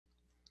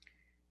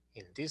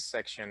In this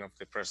section of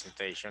the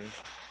presentation,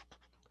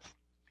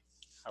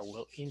 I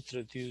will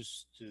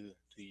introduce to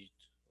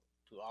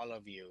all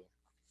of you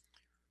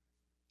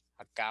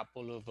a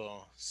couple of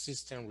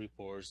system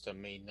reports that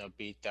may not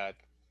be that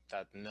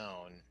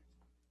known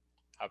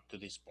up to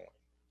this point.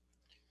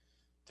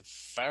 The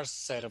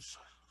first set of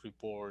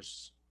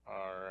reports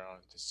are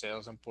the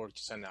sales and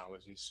purchase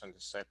analysis, and the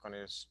second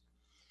is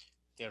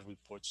the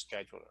report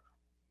scheduler,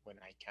 when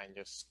I can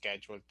just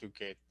schedule to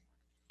get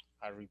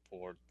a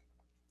report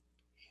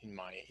in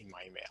my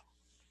mail.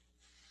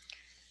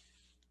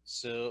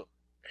 So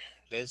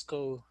let's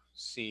go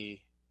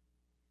see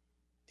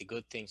the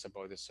good things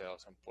about the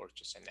sales and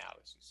purchase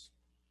analysis.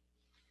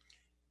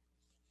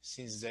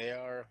 Since they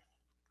are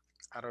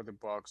out of the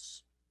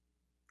box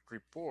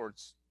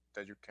reports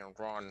that you can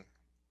run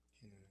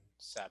in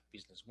SAP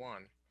Business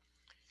One,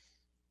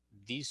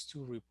 these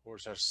two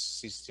reports are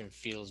system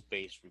fields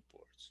based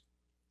reports,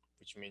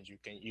 which means you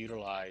can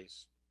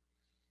utilize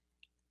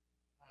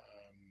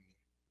um,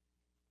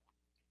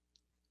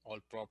 all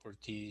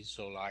properties,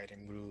 all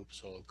item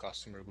groups, all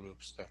customer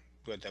groups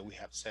that we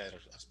have set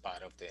as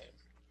part of the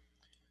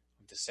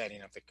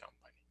setting of the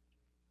company.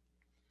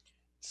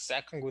 The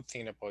second good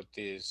thing about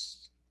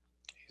this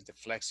is the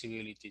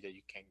flexibility that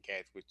you can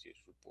get with this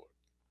report.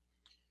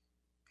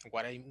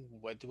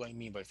 What do I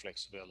mean by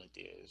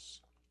flexibility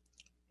is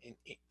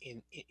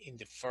in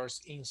the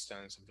first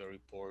instance of the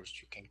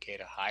reports, you can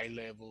get a high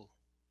level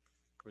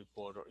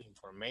report or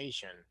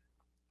information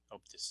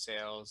of the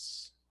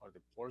sales or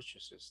the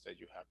purchases that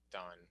you have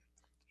done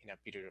in a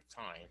period of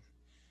time.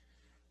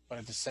 But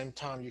at the same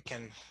time, you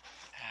can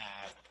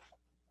add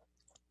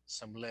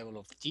some level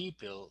of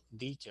detail,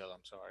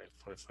 I'm sorry,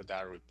 for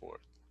that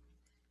report.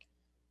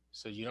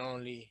 So you don't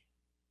only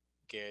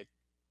get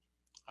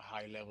a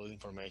high level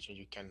information,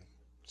 you can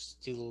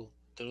still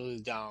drill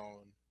down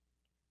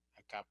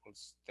a couple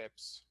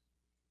steps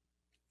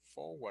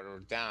forward or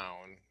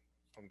down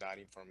from that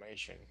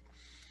information,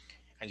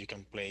 and you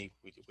can play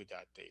with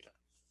that data.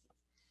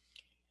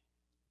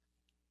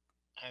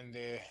 And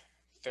the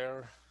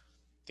third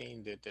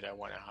thing that I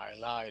want to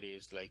highlight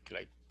is like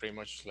pretty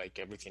much like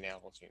everything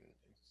else in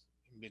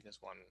Business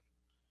One,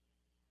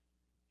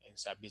 in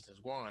SAP Business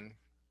One,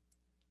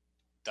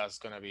 that's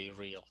gonna be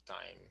real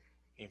time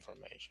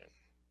information,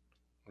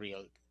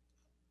 real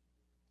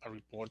a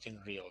report in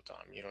real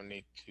time. You don't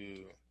need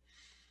to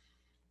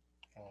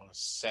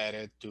set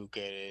it to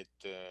get it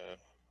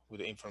with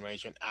the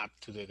information up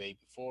to the day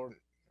before.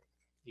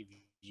 If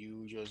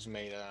you just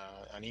made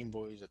an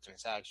invoice, a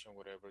transaction,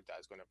 whatever,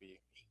 that's going to be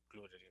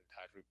included in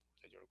that report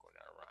that you're going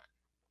to run.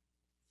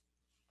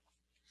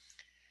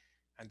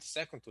 And the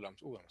second tool,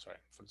 I'm sorry,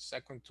 for the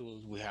second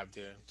tool, we have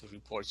the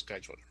report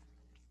scheduler.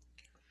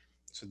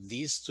 So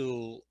this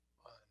tool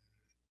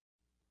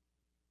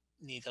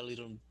need a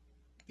little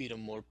bit of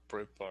more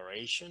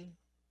preparation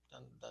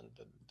than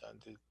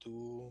the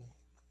two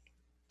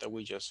that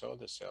we just saw,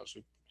 the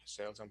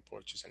sales and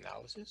purchase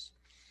analysis.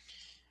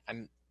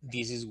 And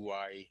this is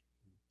why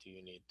do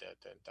you need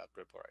that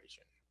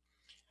preparation.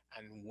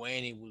 And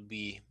when it will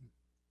be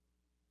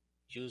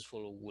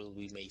useful, will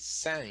be make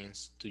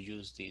sense to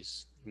use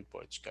this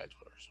report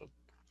scheduler. So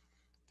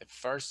the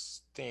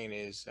first thing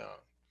is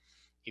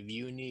if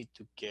you need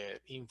to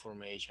get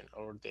information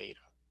or data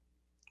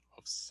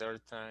of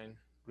certain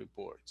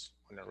reports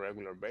on a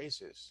regular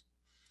basis,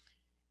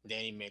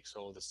 then it makes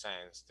all the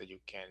sense that you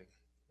can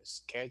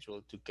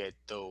schedule to get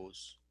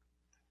those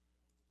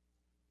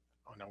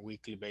on a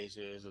weekly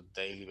basis or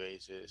daily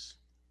basis.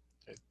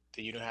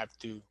 That you don't have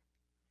to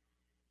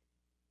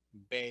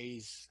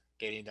base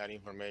getting that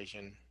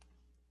information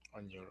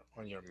on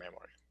your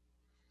memory.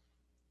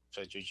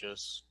 So you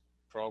just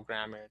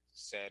program it,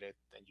 set it,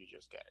 and you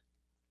just get it.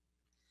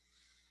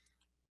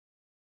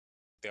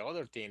 The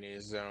other thing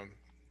is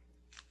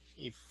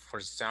if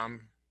for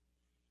some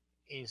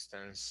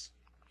instance,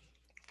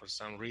 for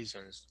some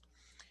reasons,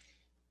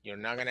 you're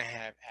not gonna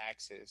have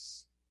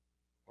access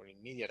or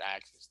immediate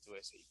access to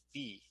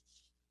SAP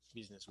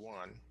Business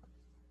One,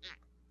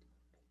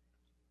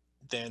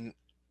 then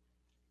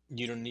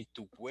you don't need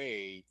to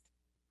wait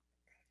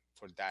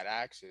for that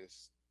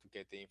access to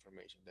get the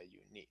information that you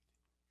need.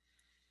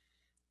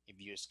 If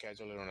you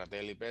schedule it on a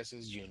daily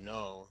basis, you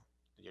know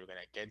that you're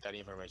gonna get that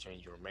information in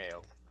your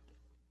mail,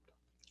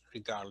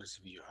 regardless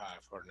if you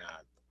have or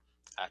not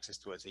access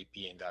to SAP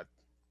in that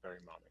very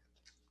moment.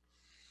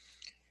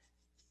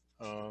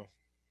 Uh,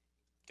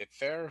 the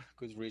third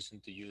good reason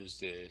to use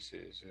this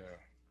is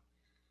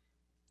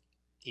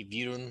if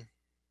you don't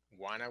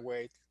wanna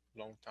wait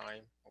long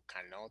time or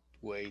cannot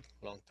wait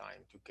long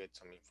time to get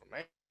some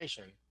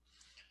information,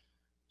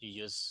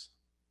 you just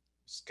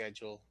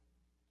schedule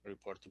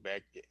report to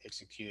back,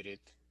 execute it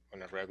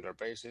on a regular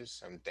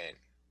basis, and then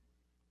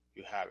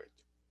you have it.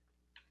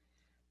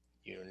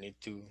 You don't need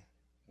to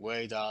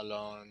wait that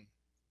long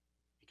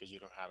because you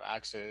don't have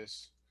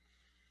access,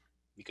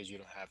 because you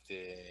don't have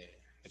the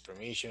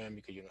permission,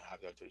 because you don't have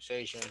the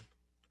authorization.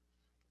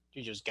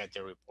 You just get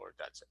the report,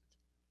 that's it.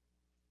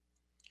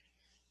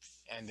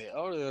 And the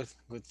other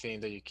good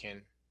thing that you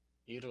can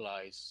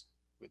utilize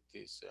with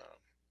this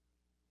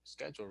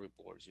schedule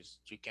reports is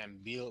you can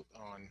build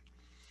on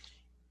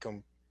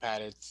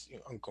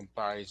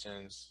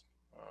comparisons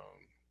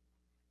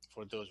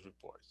for those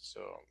reports.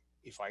 So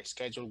if I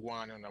schedule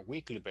one on a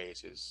weekly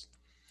basis,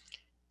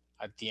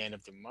 at the end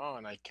of the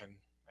month, I can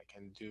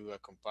do a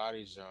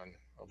comparison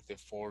of the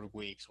 4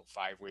 weeks or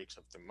 5 weeks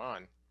of the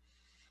month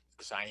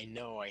because I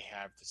know I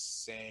have the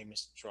same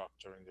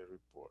structure in the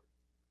report.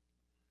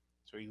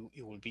 So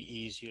it will be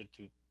easier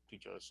to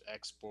just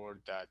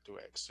export that to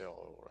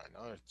Excel or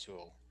another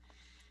tool,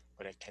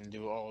 but I can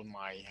do all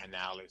my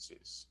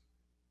analysis.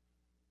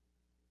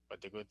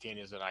 But the good thing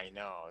is that I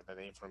know that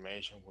the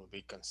information will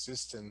be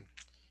consistent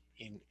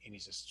in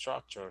its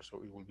structure,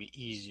 so it will be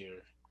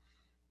easier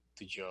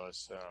to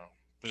just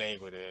play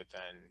with it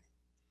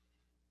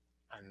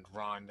and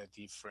run the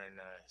different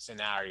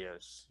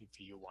scenarios, if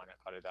you want to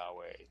call it that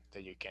way,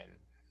 that you can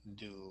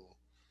do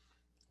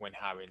when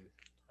having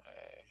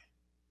uh,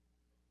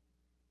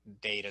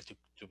 data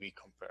to be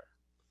compared.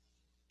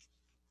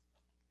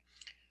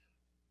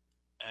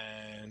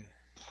 And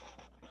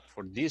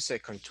for this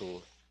second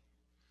tool,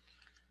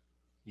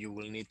 you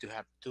will need to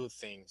have two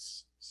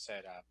things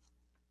set up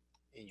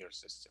in your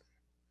system.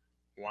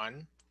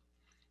 One,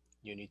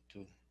 you need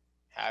to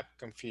have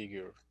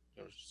configured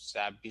your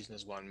SAP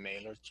Business One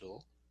mailer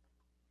tool,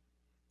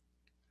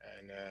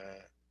 and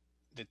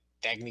the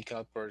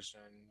technical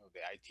person or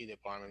the IT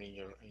department in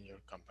your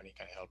company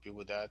can help you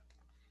with that,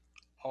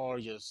 or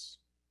just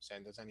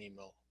send us an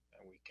email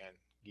and we can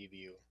give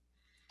you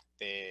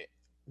the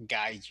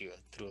guide you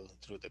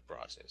through the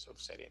process of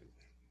setting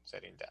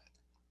that.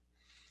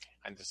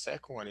 And the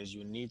second one is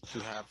you need to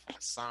have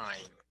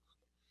assigned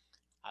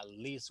at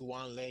least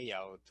one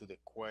layout to the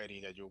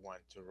query that you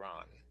want to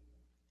run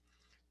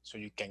so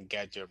you can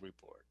get your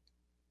report.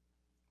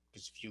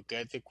 Because if you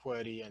get the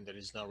query and there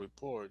is no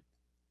report,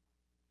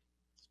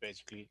 it's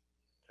basically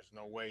there's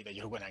no way that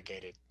you're gonna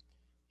get it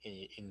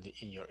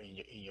in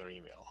your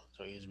email.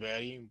 So it's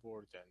very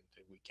important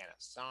that we can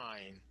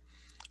assign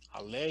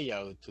a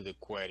layout to the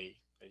query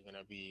that is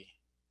gonna be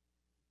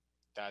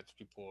that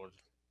report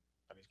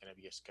that is gonna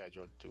be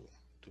scheduled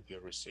to be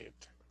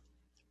received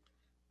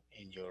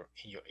in your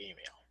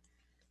email.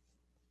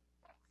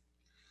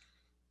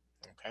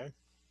 Okay.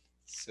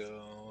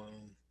 So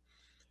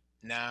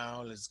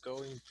now let's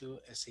go into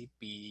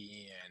SAP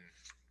and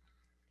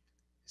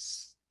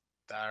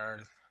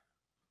start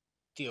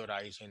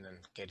theorizing and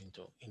get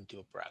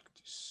into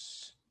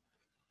practice.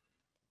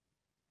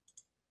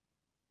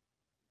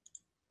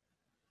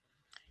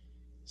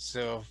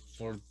 So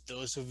for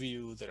those of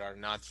you that are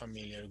not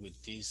familiar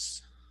with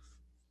this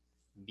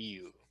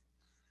view,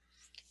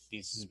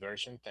 this is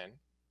version 10.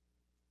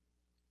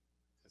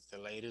 It's the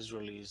latest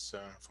release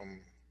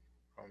from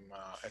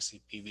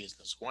SAP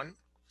Business One.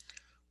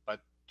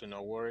 But do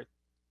not worry,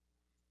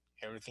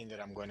 everything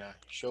that I'm gonna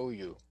show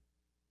you,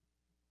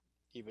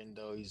 even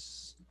though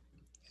it's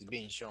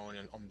being shown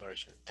on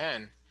version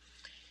 10,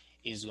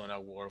 is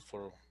gonna work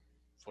for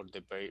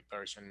the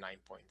version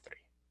 9.3.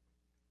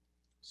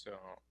 So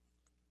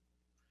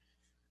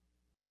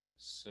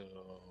so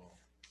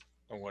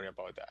don't worry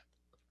about that.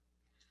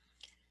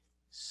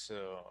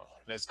 So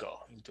let's go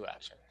into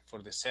action.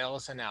 For the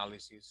sales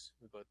analysis,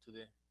 we go to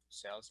the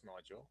sales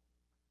module,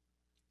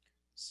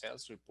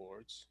 sales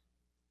reports,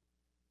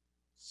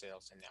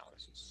 sales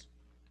analysis.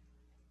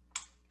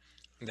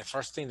 And the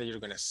first thing that you're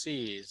going to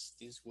see is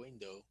this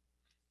window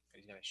that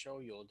is going to show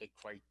you all the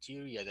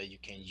criteria that you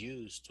can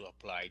use to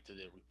apply to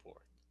the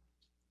report.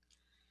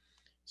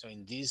 So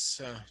in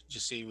this, you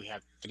see we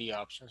have three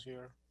options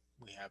here.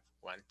 We have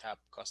one tab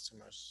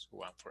customers,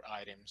 one for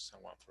items,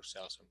 and one for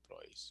sales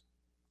employees.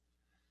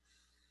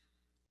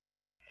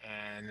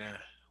 And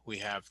we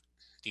have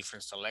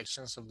different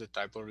selections of the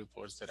type of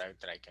reports that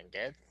I can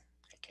get.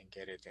 I can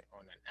get it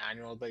on an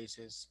annual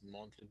basis,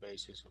 monthly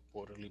basis, or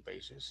quarterly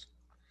basis.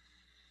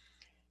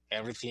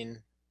 Everything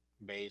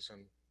based on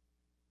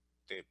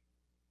the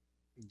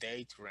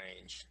date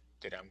range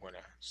that I'm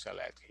gonna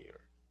select here.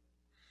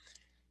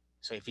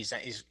 So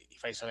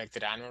if I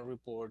selected annual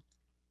report,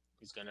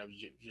 it's gonna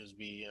just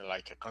be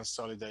like a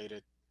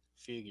consolidated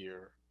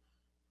figure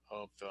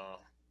of the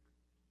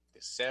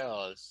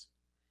sales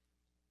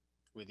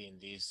within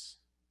this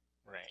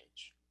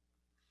range.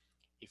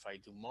 If I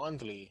do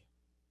monthly,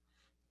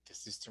 the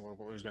system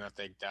is gonna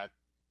take that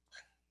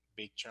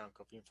big chunk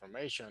of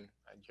information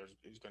and just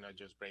it's gonna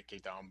just break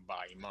it down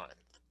by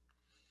month.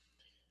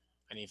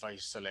 And if I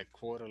select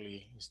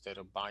quarterly instead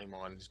of by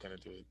month, it's gonna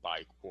do it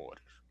by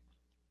quarter.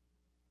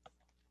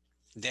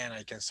 Then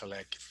I can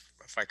select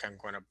if I can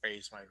gonna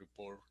base my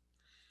report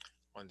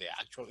on the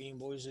actual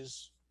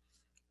invoices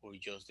or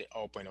just the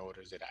open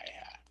orders that I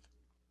have.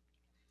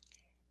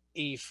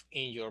 If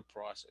in your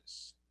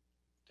process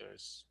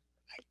there's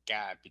a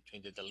gap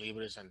between the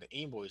deliveries and the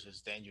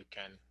invoices, then you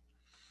can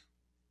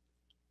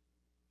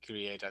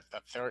create a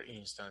third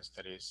instance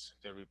that is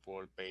the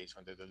report based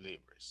on the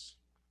deliveries.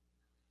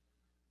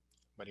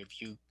 But if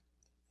you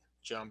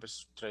jump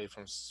straight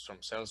from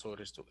sales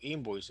orders to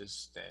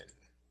invoices, then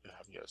you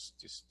have just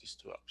these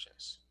two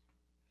options.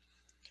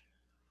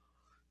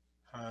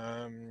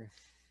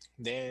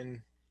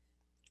 Then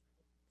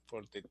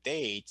for the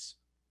dates,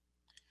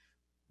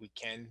 we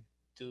can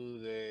do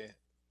the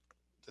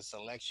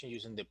selection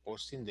using the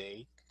posting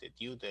date, the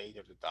due date,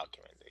 or the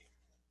document date.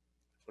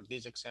 For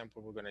this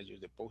example, we're going to use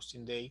the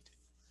posting date.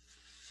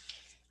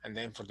 And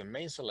then for the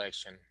main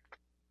selection,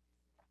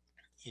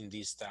 in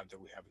this tab that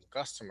we have in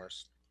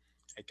customers,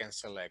 I can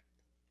select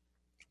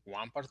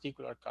one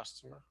particular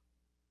customer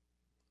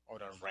or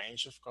a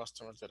range of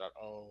customers that are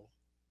all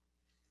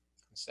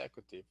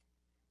consecutive,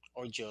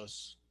 or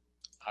just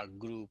a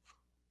group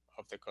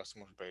of the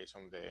customer base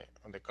on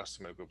the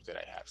customer group that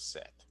I have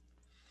set.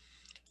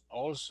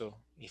 Also,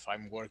 if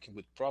I'm working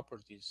with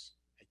properties,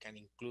 I can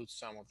include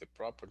some of the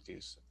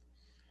properties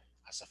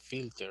as a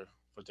filter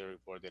for the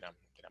report that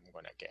I'm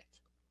gonna get.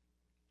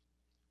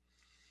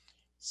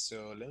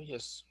 So let me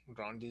just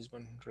run this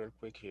one real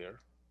quick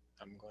here.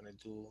 I'm gonna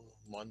do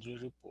monthly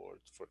report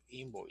for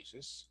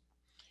invoices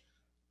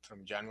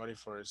from January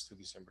 1st to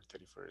December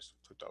 31st,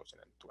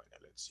 2020.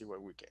 Let's see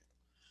what we get.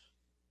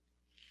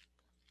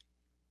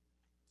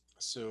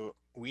 So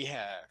we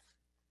have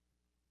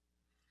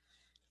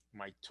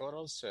my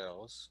total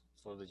sales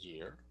for the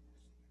year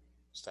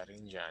starting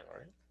in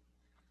January,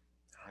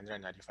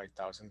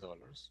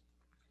 $195,000.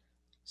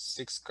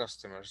 Six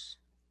customers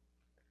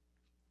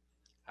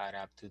add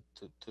up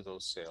to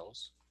those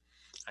sales.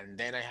 And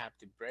then I have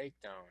the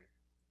breakdown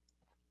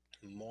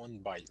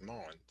month by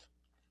month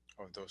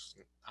of those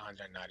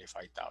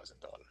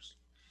 $195,000.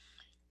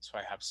 So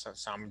I have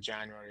some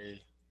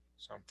January,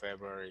 some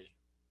February,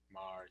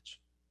 March,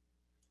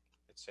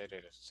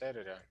 etc.,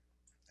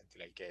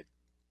 until I get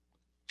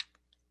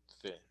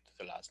to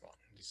the last month,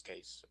 in this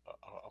case,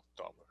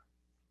 October.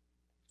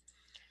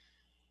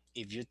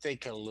 If you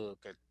take a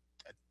look at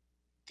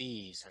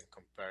these and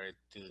compare it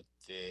to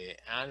the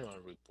annual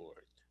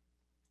report,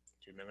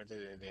 remember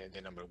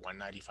the number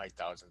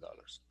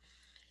 $195,000.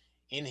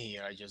 In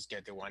here, I just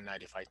get the $195,000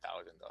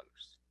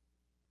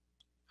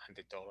 and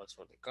the totals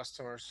for the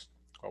customers,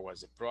 what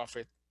was the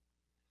profit,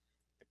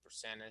 the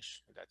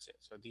percentage, that's it.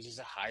 So this is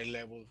a high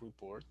level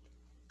report.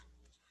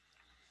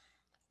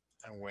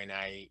 And when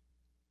I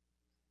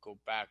go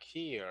back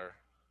here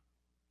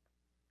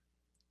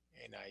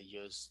and I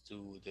just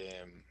do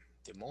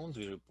the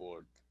monthly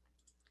report,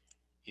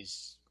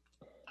 is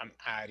I'm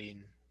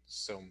adding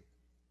some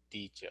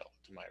detail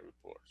to my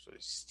report. So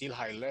it's still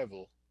high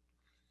level,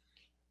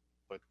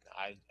 but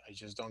I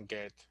just don't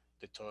get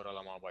the total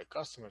amount by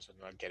customers,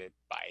 and I get it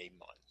by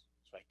month.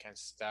 So I can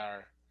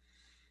start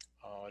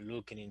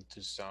looking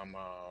into some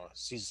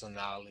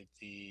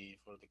seasonality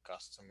for the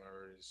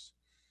customers,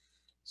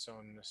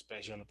 some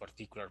special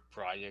particular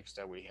projects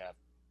that we have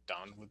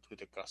done with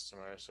the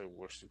customers. So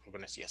we're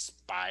going to see a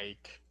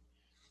spike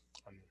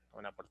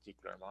on a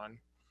particular month.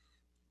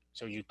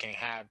 So you can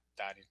have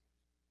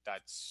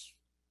that's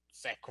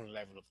second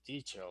level of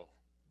detail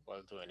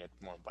while doing it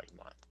month by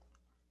month.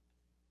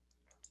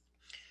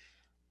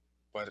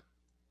 But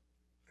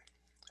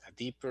a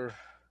deeper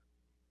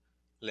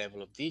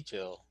level of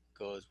detail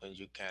goes when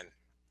you can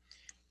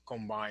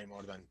combine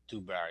more than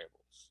two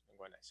variables. And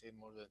when I say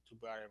more than two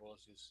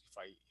variables, is if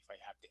I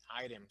have the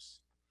items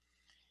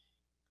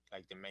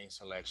like the main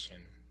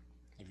selection.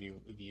 If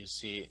you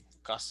see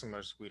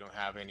customers, we don't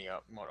have any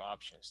more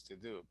options to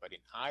do. But in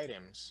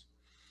items,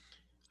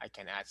 I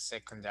can add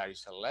secondary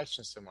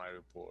selections to my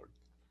report.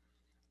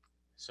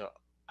 So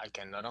I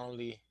can not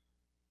only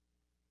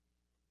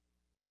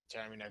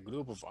determine a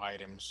group of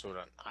items or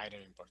an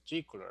item in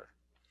particular,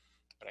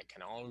 but I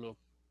can also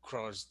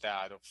cross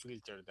that or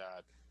filter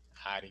that,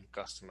 adding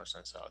customers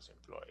and sales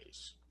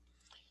employees.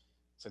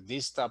 So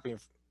this topping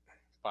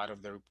part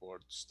of the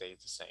report stays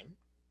the same.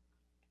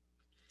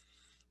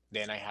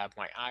 Then I have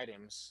my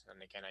items,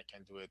 and again, I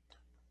can do it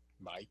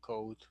by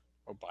code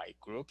or by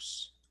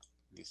groups.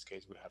 In this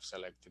case, we have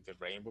selected the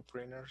rainbow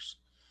printers.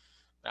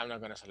 I'm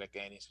not going to select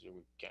any, so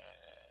we can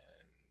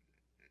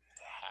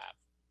have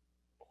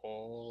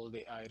all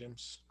the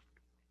items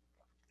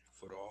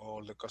for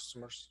all the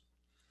customers.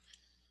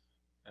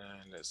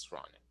 And let's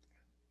run it.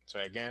 So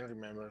again,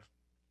 remember,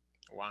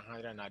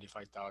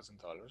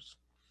 $195,000.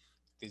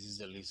 This is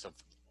the list of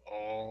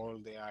all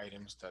the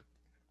items that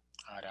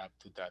add up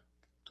to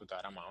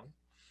that amount.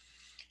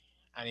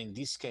 And in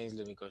this case,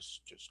 let me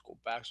just go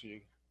back so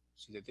you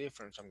see the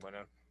difference. I'm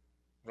gonna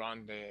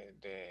run the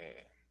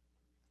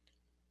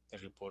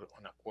report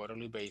on a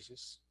quarterly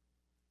basis.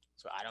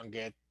 So I don't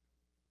get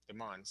the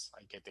months,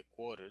 I get the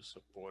quarters,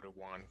 so quarter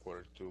one,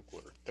 quarter two,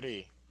 quarter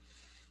three.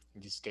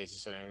 In this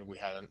case, we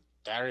had a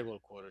terrible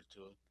quarter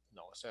two,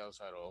 no sales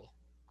at all.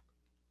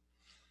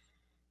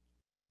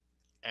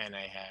 And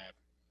I have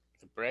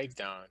the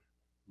breakdown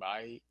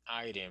by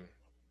item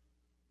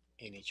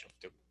in each of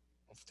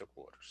the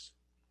quarters.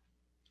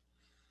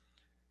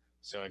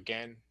 So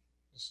again,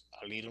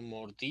 a little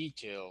more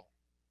detail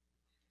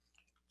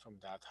from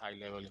that high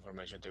level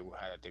information that we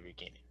had at the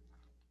beginning.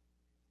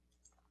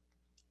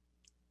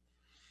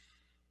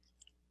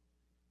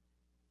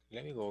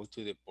 Let me go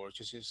to the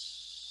purchasing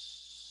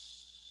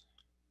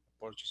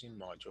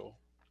module.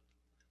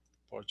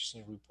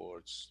 purchasing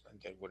reports, and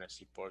then we're gonna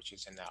see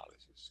purchase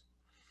analysis.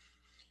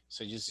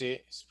 So you see,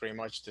 it's pretty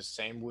much the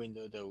same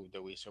window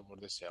that we saw for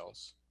the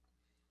sales.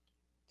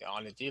 The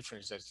only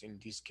difference is in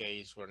this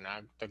case, we're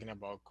not talking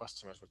about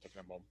customers, we're talking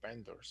about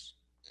vendors.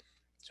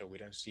 So we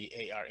don't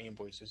see AR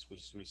invoices,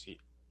 we see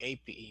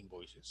AP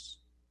invoices,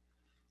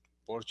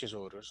 purchase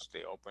orders,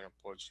 they open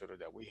a purchase order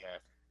that we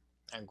have,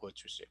 and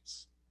goods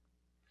receipts.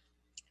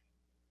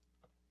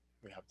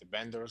 We have the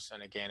vendors,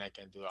 and again, I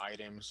can do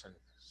items and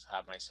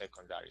have my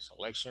secondary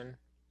selection.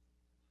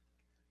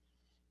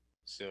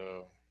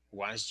 So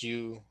once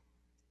you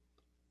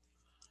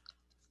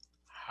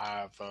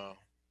have a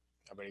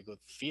very good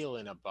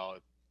feeling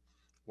about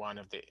one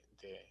of the,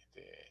 the,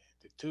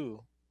 the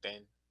two,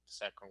 then the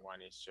second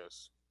one is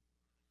just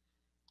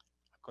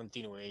a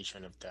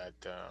continuation of that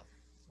um,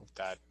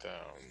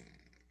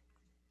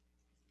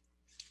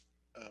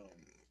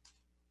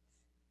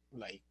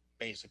 like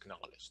basic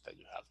knowledge that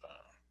you have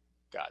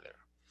gathered.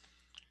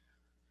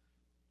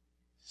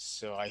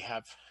 So I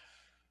have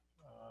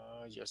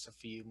just a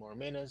few more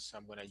minutes.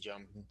 I'm gonna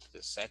jump into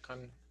the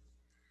second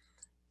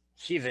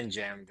hidden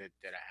gem that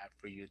I have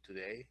for you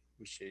today,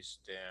 which is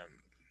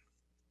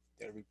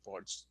the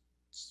reports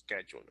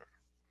scheduler.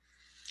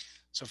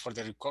 So for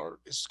the record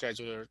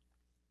scheduler,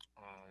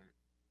 um,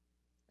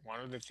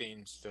 one of the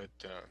things that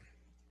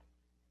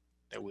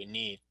we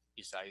need,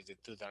 besides the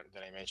two that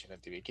I mentioned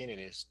at the beginning,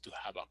 is to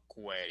have a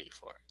query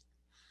for it.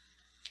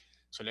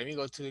 So let me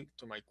go to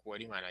my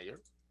query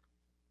manager.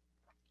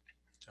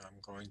 So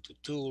I'm going to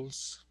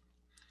tools,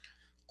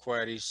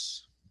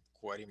 queries,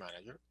 query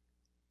manager.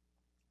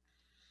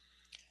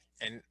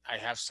 And I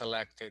have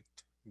selected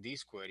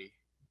this query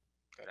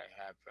that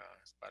I have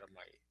as part of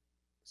my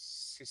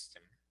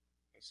system.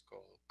 It's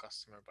called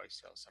customer by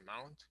sales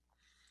amount.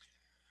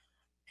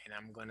 And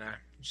I'm gonna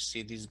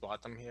see this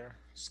bottom here,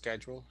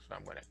 schedule. So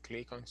I'm gonna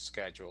click on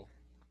schedule,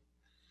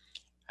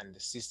 and the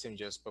system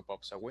just pop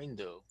ups a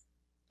window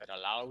that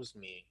allows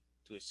me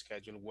to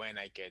schedule when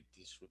I get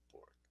this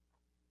report.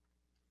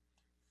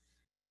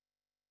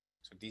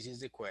 So this is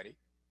the query,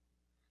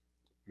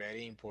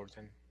 very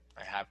important.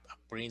 I have a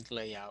print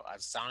layout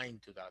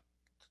assigned to that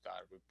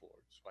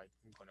report. So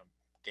I'm gonna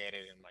get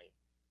it in my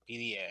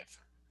PDF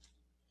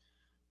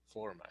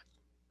format.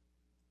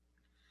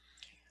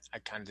 I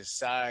can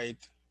decide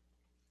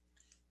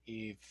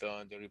if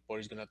the report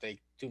is gonna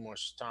take too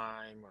much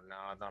time or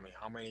not. I mean,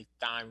 how many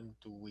time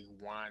do we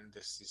want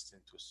the system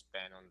to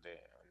spend on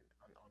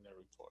on the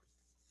report?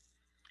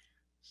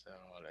 So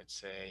let's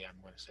say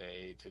I'm gonna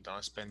say to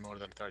don't spend more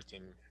than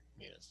 13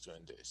 minutes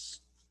doing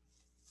this.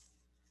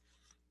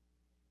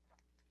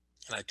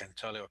 And I can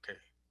tell you, okay,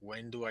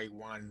 when do I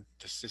want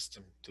the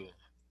system to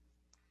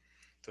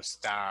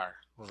start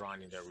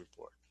running the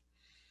report?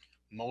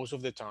 Most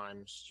of the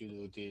times you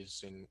do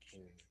this in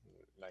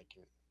like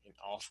in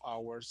off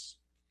hours,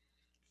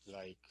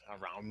 like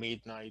around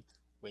midnight,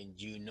 when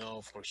you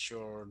know for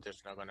sure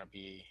there's not gonna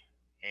be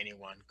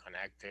anyone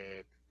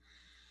connected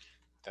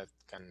that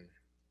can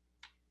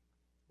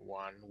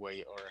one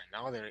way or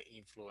another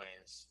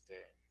influence the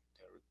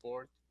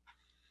report.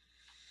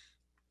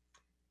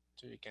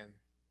 So you can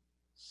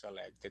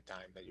select the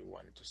time that you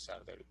want to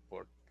start the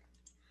report,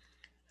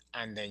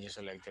 and then you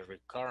select the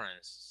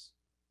recurrence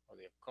or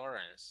the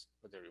occurrence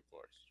of the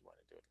reports. You want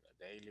to do it on a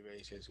daily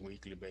basis,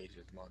 weekly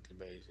basis, monthly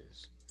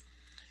basis.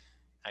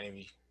 And if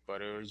you,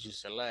 whatever you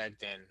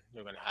select, then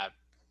you're gonna have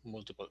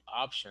multiple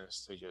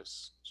options to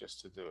just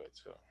to do it.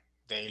 So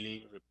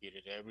daily, repeat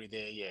it every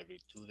day,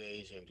 every 2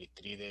 days, every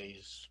 3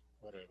 days,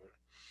 whatever.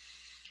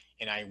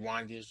 And I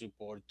want this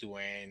report to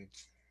end,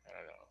 I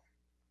don't know,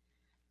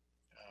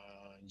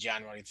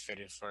 January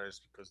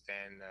 31st, because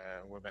then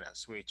we're gonna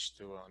switch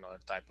to another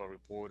type of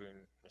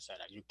reporting,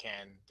 etc. You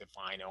can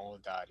define all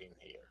that in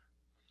here.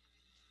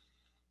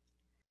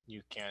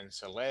 You can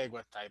select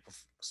what type of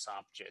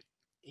subject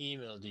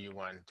email do you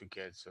want to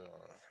get. So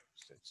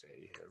let's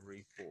say a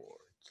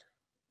report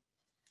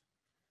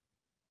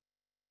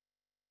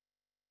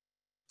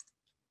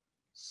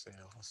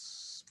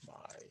sales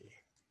by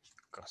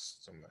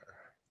customer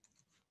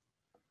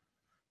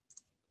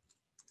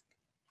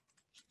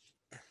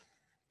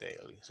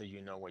daily, so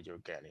you know what you're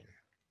getting.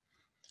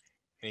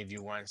 And if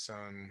you want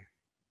some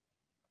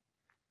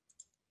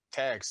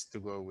text to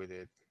go with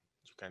it,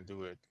 you can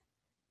do it,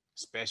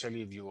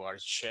 especially if you are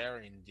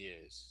sharing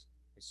this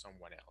with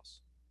someone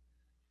else.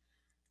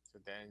 So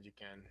then you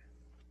can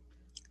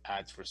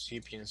add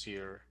recipients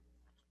here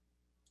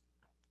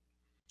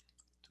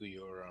to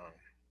your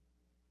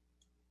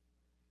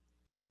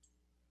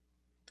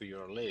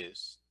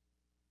list.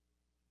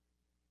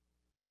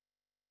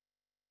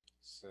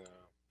 So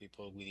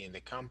people within the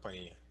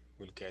company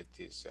will get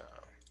these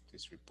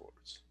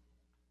reports.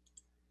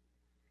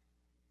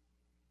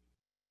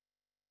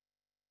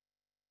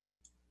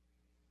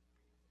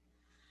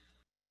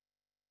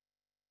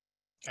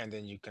 And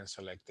then you can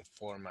select the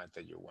format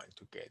that you want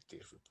to get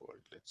this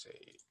report. Let's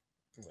say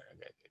I'm gonna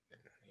get it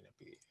in a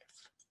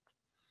PDF.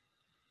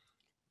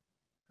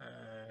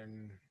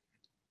 And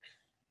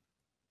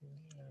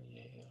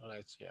yeah,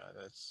 let's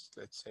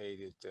say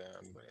that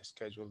I'm gonna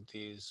schedule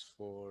this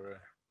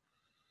for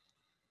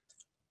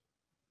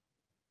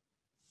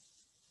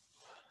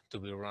to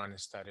be run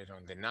started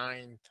on the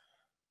 9th,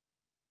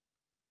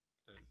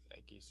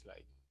 like it's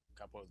like a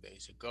couple of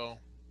days ago,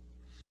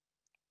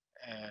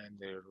 and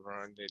the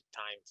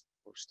time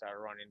for start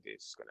running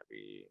this is gonna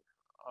be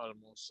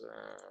almost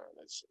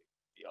let's see,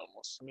 be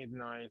almost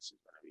midnight. So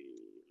it's gonna be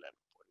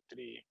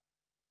 11:43,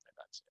 and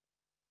that's it.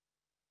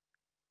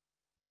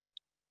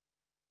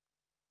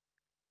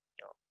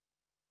 You know,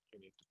 you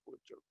need to put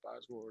your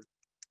password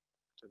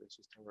to the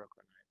system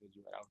recognize that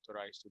you are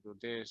authorized to do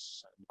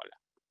this, and voila,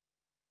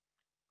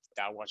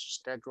 that was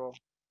scheduled.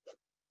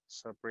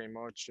 So pretty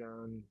much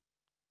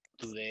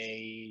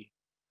today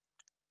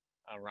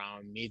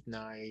around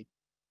midnight,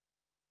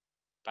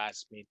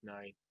 past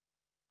midnight,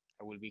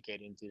 I will be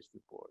getting this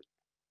report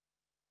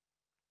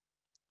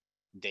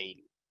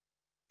daily.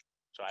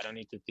 So I don't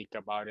need to think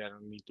about it. I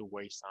don't need to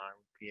waste time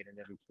creating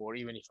the report,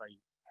 even if I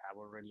have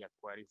already a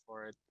query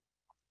for it.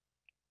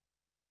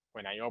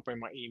 When I open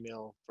my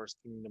email first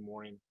thing in the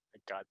morning, I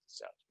got the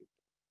sales report.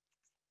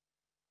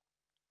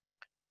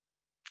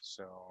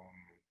 So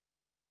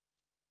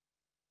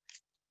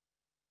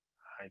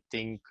I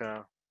think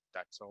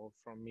that's all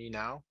from me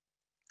now.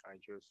 I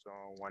just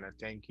want to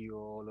thank you,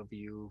 all of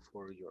you,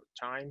 for your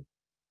time.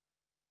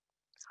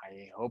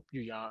 I hope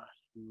you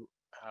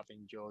have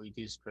enjoyed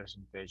this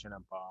presentation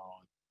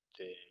about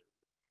the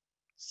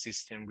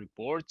system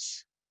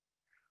reports,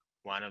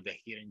 one of the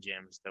hidden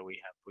gems that we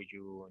have for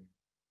you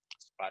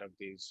as part of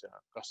this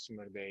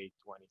Customer Day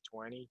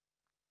 2020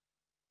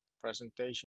 presentation.